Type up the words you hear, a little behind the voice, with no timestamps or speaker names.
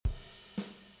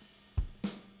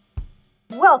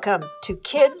Welcome to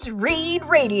Kids Read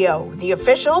Radio, the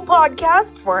official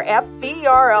podcast for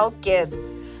FVRL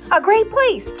Kids. A great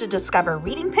place to discover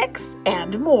reading picks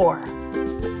and more.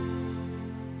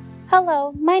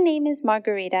 Hello, my name is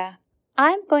Margarita.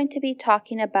 I'm going to be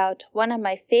talking about one of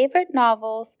my favorite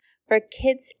novels for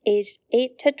kids aged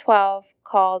 8 to 12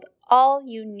 called All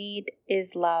You Need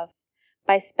Is Love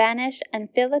by Spanish and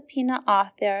Filipino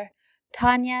author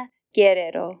Tania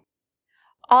Guerrero.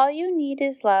 All You Need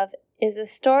Is Love is a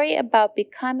story about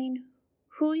becoming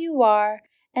who you are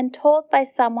and told by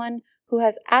someone who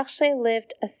has actually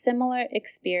lived a similar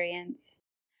experience.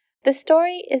 The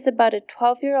story is about a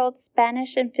 12-year-old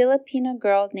Spanish and Filipino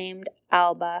girl named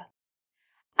Alba.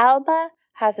 Alba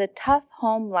has a tough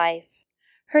home life.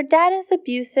 Her dad is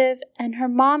abusive and her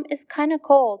mom is kind of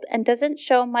cold and doesn't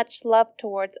show much love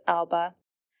towards Alba.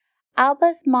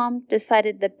 Alba's mom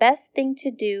decided the best thing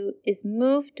to do is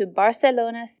move to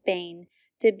Barcelona, Spain,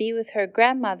 to be with her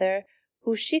grandmother,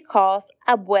 who she calls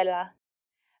Abuela.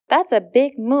 That's a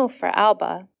big move for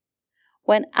Alba.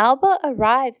 When Alba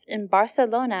arrives in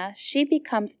Barcelona, she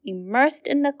becomes immersed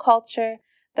in the culture,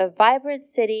 the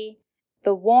vibrant city,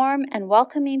 the warm and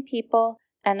welcoming people,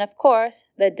 and of course,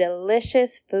 the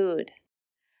delicious food.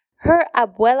 Her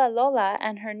Abuela Lola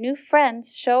and her new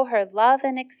friends show her love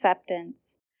and acceptance.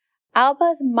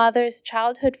 Alba's mother's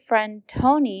childhood friend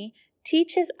Tony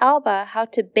teaches Alba how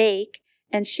to bake,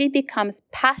 and she becomes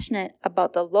passionate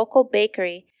about the local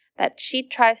bakery that she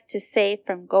tries to save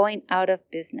from going out of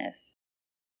business.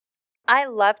 I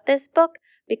love this book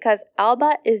because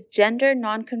Alba is gender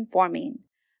nonconforming.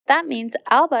 That means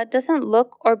Alba doesn't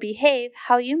look or behave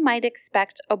how you might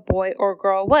expect a boy or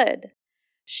girl would.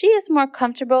 She is more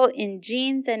comfortable in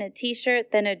jeans and a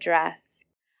t-shirt than a dress.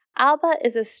 Alba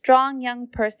is a strong young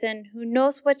person who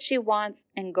knows what she wants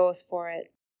and goes for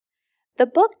it. The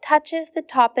book touches the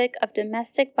topic of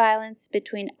domestic violence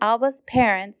between Alba's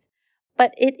parents,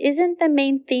 but it isn't the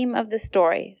main theme of the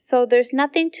story, so there's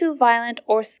nothing too violent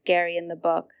or scary in the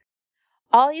book.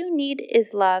 All You Need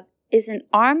Is Love is an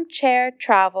armchair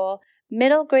travel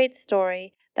middle grade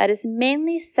story that is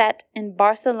mainly set in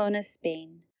Barcelona,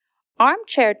 Spain.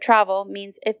 Armchair travel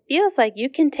means it feels like you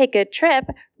can take a trip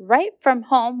right from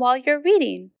home while you're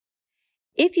reading.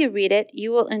 If you read it,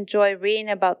 you will enjoy reading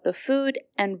about the food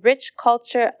and rich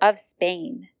culture of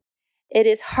Spain. It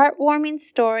is a heartwarming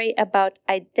story about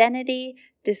identity,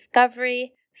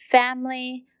 discovery,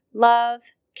 family, love,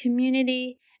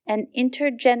 community, and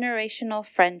intergenerational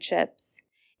friendships.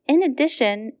 In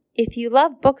addition, if you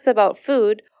love books about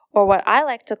food, or what I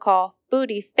like to call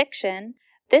foodie fiction,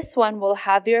 this one will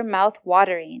have your mouth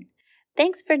watering.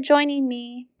 Thanks for joining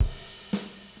me.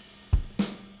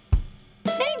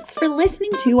 Thanks for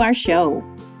listening to our show.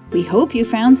 We hope you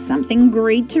found something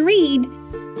great to read.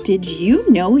 Did you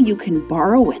know you can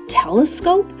borrow a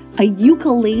telescope, a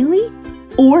ukulele,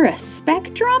 or a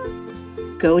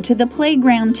spectrum? Go to the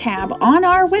Playground tab on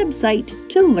our website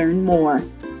to learn more.